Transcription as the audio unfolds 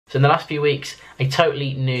So in the last few weeks, a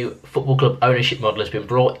totally new football club ownership model has been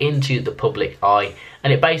brought into the public eye,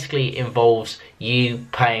 and it basically involves you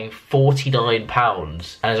paying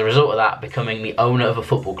 £49 and as a result of that becoming the owner of a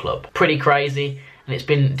football club. Pretty crazy, and it's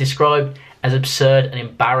been described as absurd and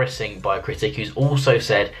embarrassing by a critic who's also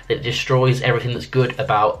said that it destroys everything that's good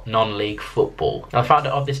about non-league football. Now, the founder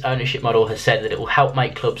of this ownership model has said that it will help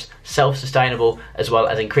make clubs self-sustainable as well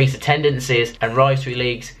as increase attendances and rise through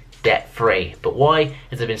leagues debt-free. But why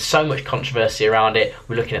has there been so much controversy around it?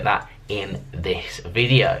 We're looking at that in this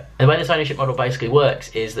video. And the way this ownership model basically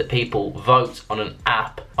works is that people vote on an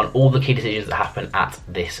app on all the key decisions that happen at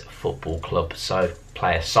this football club. So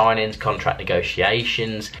player signings, contract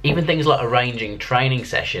negotiations, even things like arranging training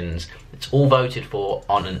sessions, it's all voted for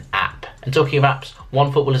on an app. And talking of apps,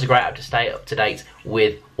 OneFootball is a great app to stay up to date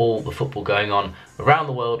with all the football going on around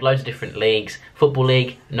the world, loads of different leagues, football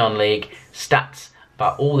league, non-league, stats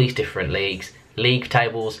about all these different leagues, league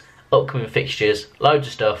tables, upcoming fixtures, loads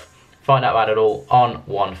of stuff. Find out about it all on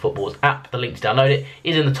OneFootball's app. The link to download it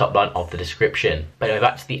is in the top line of the description. But anyway,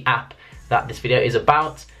 back to the app that this video is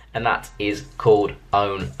about, and that is called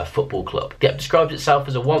Own a Football Club. The app describes itself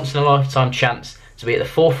as a once-in-a-lifetime chance to be at the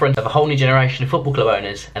forefront of a whole new generation of football club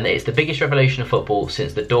owners, and that it's the biggest revolution of football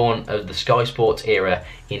since the dawn of the Sky Sports era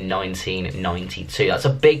in 1992. That's a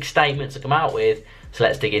big statement to come out with, so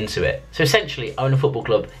let's dig into it. So essentially, Own a Football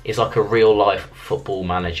Club is like a real-life football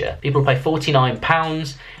manager. People pay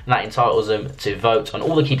 £49, and that entitles them to vote on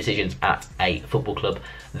all the key decisions at a football club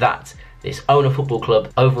that this Own a Football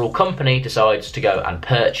Club overall company decides to go and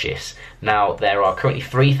purchase. Now, there are currently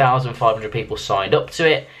 3,500 people signed up to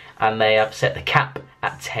it, and they have set the cap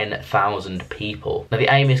at 10,000 people. Now,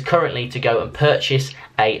 the aim is currently to go and purchase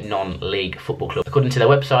a non-league football club. According to their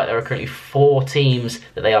website, there are currently 4 teams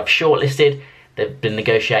that they have shortlisted. They've been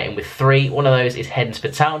negotiating with 3. One of those is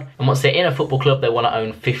Hednesford Town, and once they're in a football club, they want to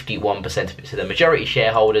own 51% of it. So they're majority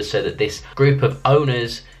shareholders, so that this group of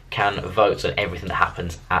owners can vote on everything that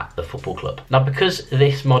happens at the football club. Now, because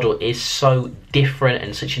this model is so different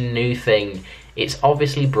and such a new thing, it's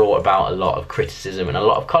obviously brought about a lot of criticism and a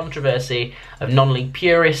lot of controversy of non-league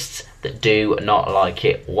purists that do not like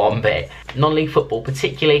it one bit. Non-league football,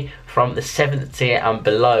 particularly from the 7th tier and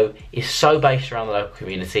below, is so based around the local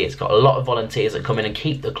community. It's got a lot of volunteers that come in and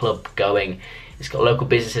keep the club going. It's got local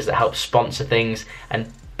businesses that help sponsor things,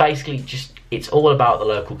 and basically just it's all about the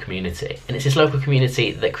local community. And it's this local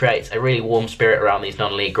community that creates a really warm spirit around these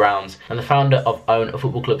non-league grounds. And the founder of Own a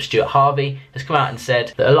Football Club, Stuart Harvey, has come out and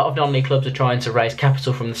said that a lot of non-league clubs are trying to raise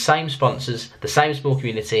capital from the same sponsors, the same small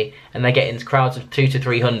community, and they get into crowds of 200 to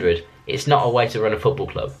 300. It's not a way to run a football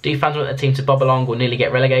club. Do fans want their team to bob along or nearly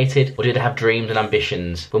get relegated, or do they have dreams and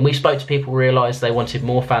ambitions? When we spoke to people, we realised they wanted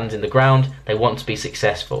more fans in the ground. They want to be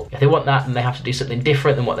successful. If they want that, then they have to do something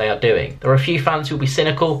different than what they are doing. There are a few fans who will be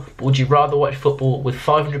cynical, but would you rather watch football with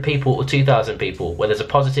 500 people or 2,000 people, where there's a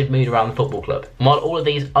positive mood around the football club? And while all of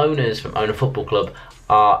these owners from Own a Football Club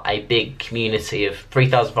are a big community of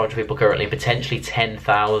 3,500 people currently, potentially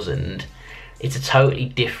 10,000, it's a totally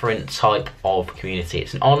different type of community.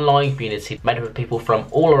 It's an online community made up of people from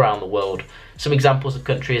all around the world. Some examples of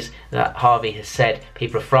countries that Harvey has said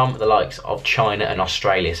people are from, the likes of China and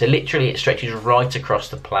Australia. So literally it stretches right across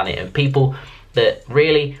the planet, and people that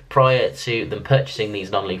really, prior to them purchasing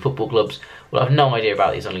these non-league football clubs, will have no idea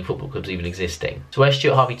about these non-league football clubs even existing. So where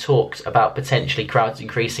Stuart Harvey talks about potentially crowds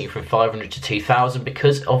increasing from 500 to 2,000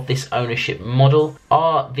 because of this ownership model,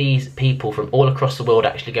 are these people from all across the world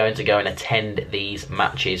actually going to go and attend these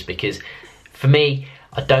matches? Because for me,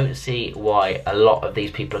 I don't see why a lot of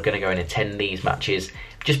these people are going to go and attend these matches.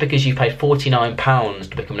 Just because you paid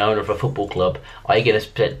 £49 to become an owner of a football club, are you going to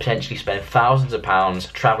potentially spend thousands of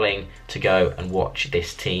pounds travelling to go and watch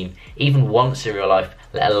this team, even once in real life,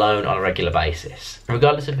 let alone on a regular basis? And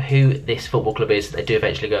regardless of who this football club is that they do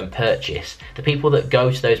eventually go and purchase, the people that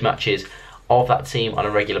go to those matches of that team on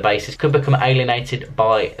a regular basis could become alienated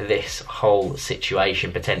by this whole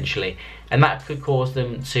situation potentially, and that could cause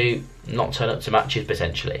them to not turn up to matches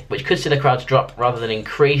potentially, which could see the crowds drop rather than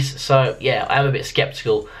increase. So yeah, I am a bit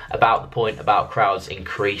sceptical about the point about crowds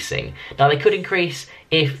increasing. Now, they could increase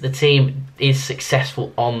if the team is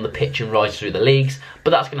successful on the pitch and rises through the leagues,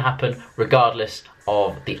 but that's going to happen regardless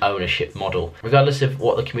of the ownership model, regardless of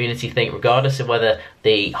what the community think, regardless of whether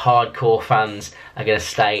the hardcore fans are going to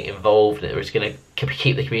stay involved or it's going to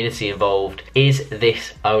keep the community involved. Is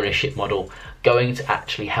this ownership model going to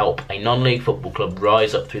actually help a non-league football club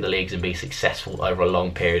rise up through the leagues and be successful over a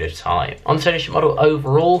long period of time. On the ownership model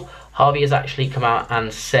overall, Harvey has actually come out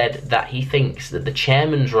and said that he thinks that the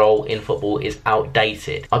chairman's role in football is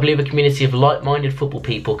outdated. I believe a community of like-minded football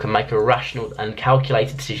people can make a rational and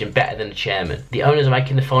calculated decision better than the chairman. The owners are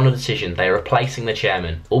making the final decision. They are replacing the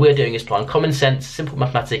chairman. All we are doing is applying common sense, simple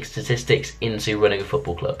mathematics, statistics into running a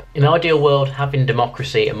football club. In the ideal world, having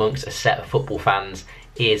democracy amongst a set of football fans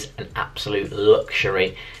is an absolute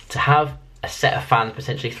luxury. To have a set of fans,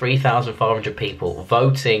 potentially 3,500 people,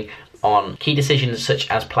 voting on key decisions such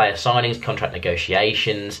as player signings, contract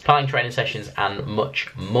negotiations, planning training sessions, and much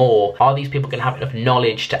more. Are these people going to have enough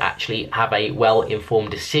knowledge to actually have a well-informed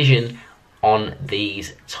decision on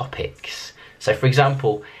these topics? So, for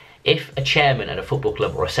example, if a chairman at a football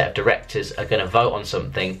club or a set of directors are going to vote on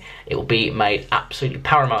something, it will be made absolutely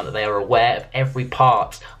paramount that they are aware of every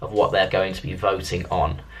part of what they're going to be voting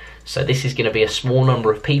on. So this is going to be a small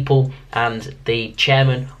number of people, and the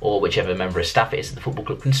chairman or whichever member of staff it is at the football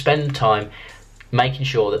club can spend time making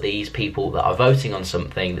sure that these people that are voting on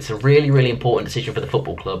something that's a really, really important decision for the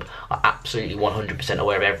football club are absolutely 100%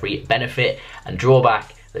 aware of every benefit and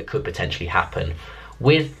drawback that could potentially happen.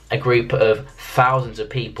 With a group of thousands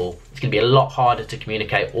of people, it's going to be a lot harder to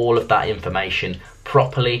communicate all of that information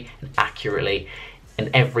properly and accurately, and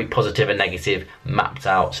every positive and negative mapped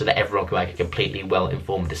out so that everyone can make a completely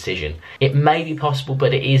well-informed decision. It may be possible,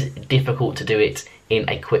 but it is difficult to do it in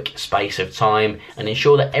a quick space of time and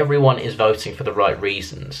ensure that everyone is voting for the right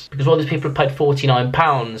reasons. Because while these people have paid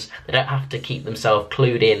 £49, they don't have to keep themselves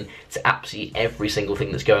clued in to absolutely every single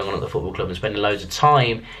thing that's going on at the football club and spending loads of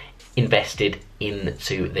time invested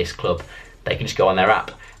into this club. They can just go on their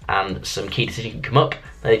app and some key decision can come up.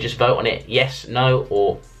 They just vote on it, yes, no,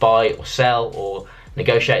 or buy or sell or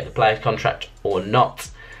negotiate the player's contract or not,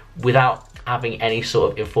 without having any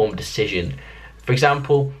sort of informed decision. For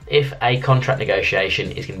example, if a contract negotiation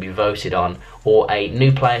is going to be voted on or a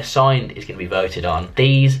new player signed is going to be voted on,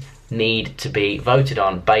 these need to be voted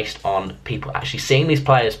on based on people actually seeing these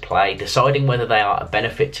players play, deciding whether they are a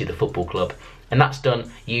benefit to the football club. And that's done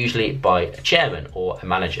usually by a chairman or a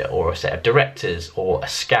manager or a set of directors or a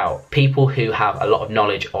scout, people who have a lot of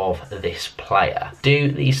knowledge of this player.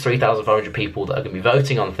 Do these 3,500 people that are going to be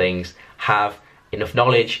voting on things have enough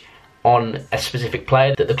knowledge on a specific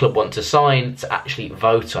player that the club wants to sign to actually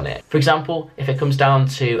vote on it? For example, if it comes down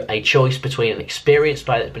to a choice between an experienced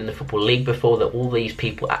player that's been in the Football League before that all these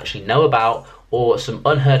people actually know about, or some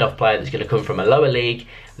unheard of player that's going to come from a lower league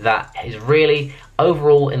that is really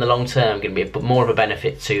overall in the long term going to be more of a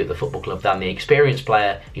benefit to the football club than the experienced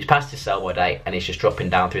player who's past his sell-by date and is just dropping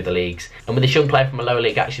down through the leagues. And with this young player from a lower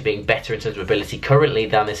league actually being better in terms of ability currently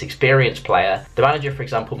than this experienced player, the manager, for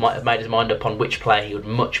example, might have made his mind up on which player he would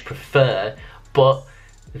much prefer, but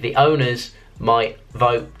the owners might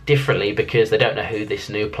vote differently because they don't know who this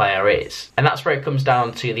new player is. And that's where it comes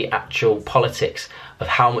down to the actual politics of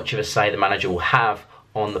how much of a say the manager will have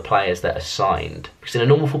on the players that are signed. Because in a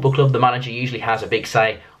normal football club, the manager usually has a big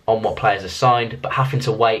say on what players are signed, but having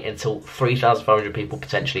to wait until 3,500 people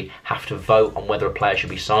potentially have to vote on whether a player should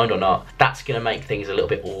be signed or not, that's going to make things a little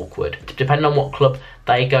bit awkward. Depending on what club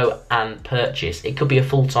they go and purchase, it could be a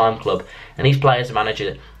full-time club, and these players and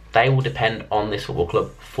manager, they will depend on this football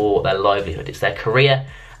club for their livelihood. It's their career,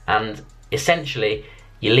 and essentially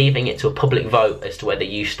you're leaving it to a public vote as to whether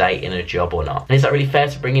you stay in a job or not. And is that really fair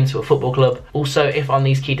to bring into a football club? Also, if on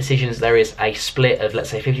these key decisions there is a split of,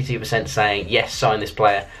 let's say, 52% saying yes, sign this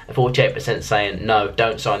player, and 48% saying no,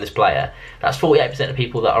 don't sign this player, that's 48% of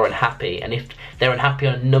people that are unhappy. And if they're unhappy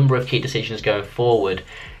on a number of key decisions going forward,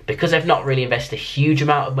 because they've not really invested a huge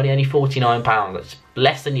amount of money, only £49, that's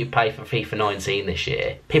less than you pay for FIFA 19 this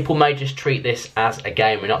year, people may just treat this as a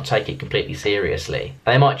game and not take it completely seriously.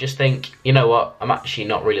 They might just think, you know what, I'm actually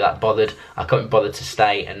not really that bothered, I can't be bothered to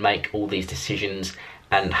stay and make all these decisions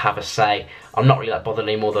and have a say. I'm not really that bothered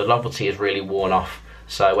anymore, the novelty is really worn off.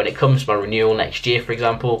 So when it comes to my renewal next year, for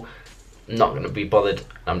example, I'm not going to be bothered,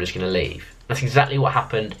 I'm just going to leave. That's exactly what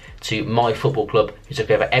happened to my football club, who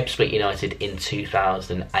took over Ebbsfleet United in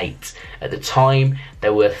 2008. At the time,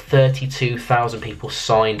 there were 32,000 people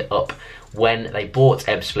signed up when they bought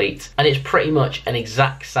Ebbsfleet, and it's pretty much an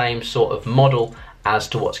exact same sort of model as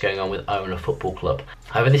to what's going on with Owner Football Club.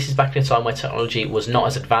 However, this is back in a time where technology was not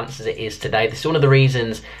as advanced as it is today. This is one of the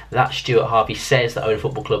reasons that Stuart Harvey says that Owner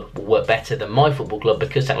Football Club will work better than My Football Club,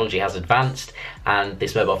 because technology has advanced and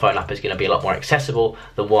this mobile phone app is going to be a lot more accessible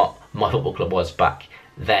than what My Football Club was back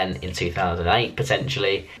then in 2008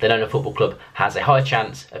 potentially. Then Owner Football Club has a higher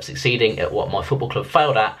chance of succeeding at what My Football Club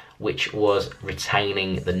failed at, which was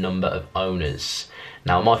retaining the number of owners.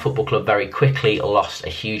 Now, my football club very quickly lost a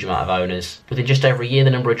huge amount of owners. Within just over a year, the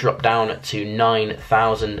number had dropped down to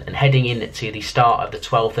 9,000, and heading into the start of the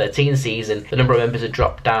 12-13 season, the number of members had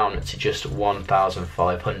dropped down to just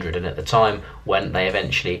 1,500. And at the time when they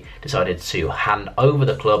eventually decided to hand over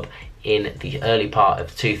the club in the early part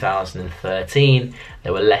of 2013,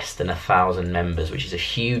 there were less than 1,000 members, which is a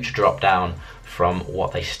huge drop down from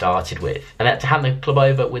what they started with. And they had to hand the club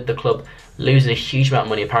over with the club losing a huge amount of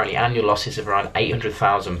money, apparently annual losses of around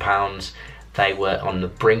 £800,000. They were on the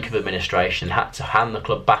brink of administration and had to hand the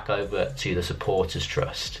club back over to the Supporters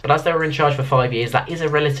Trust. But as they were in charge for 5 years, that is a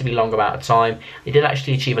relatively long amount of time. They did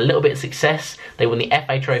actually achieve a little bit of success. They won the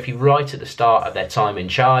FA Trophy right at the start of their time in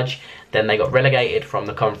charge. Then they got relegated from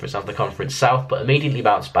the Conference of the Conference South, but immediately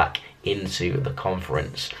bounced back into the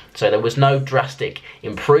Conference. So there was no drastic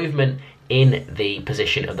improvement in the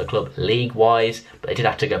position of the club league-wise, but they did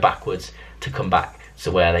have to go backwards to come back to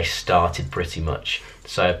where they started pretty much.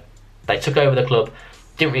 So they took over the club,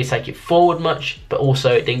 didn't really take it forward much, but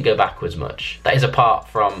also it didn't go backwards much. That is apart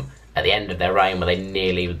from at the end of their reign where they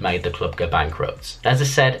nearly made the club go bankrupt. As I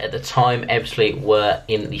said, at the time, Ebbsfleet were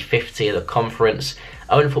in the 5th tier of the conference.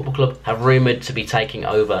 Owen Football Club have rumoured to be taking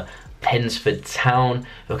over Pensford Town,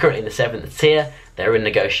 who are currently in the 7th tier. They're in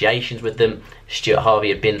negotiations with them. Stuart Harvey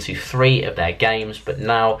had been to 3 of their games, but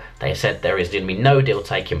now they have said there is going to be no deal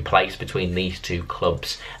taking place between these two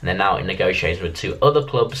clubs, and they're now in negotiations with 2 other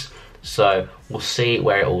clubs. So we'll see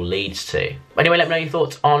where it all leads to. But anyway, let me know your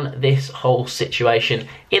thoughts on this whole situation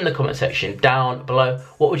in the comment section down below.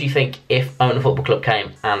 What would you think if Owen Football Club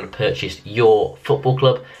came and purchased your football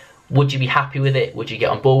club? Would you be happy with it? Would you get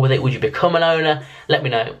on board with it? Would you become an owner? Let me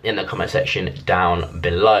know in the comment section down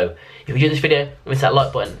below. If you enjoyed this video, remember to hit that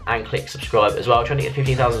like button and click subscribe as well. I'm trying to get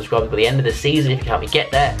 15,000 subscribers by the end of the season. If you can help me get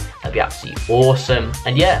there, that'd be absolutely awesome.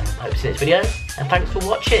 And yeah, I hope you see this video, and thanks for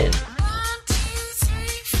watching.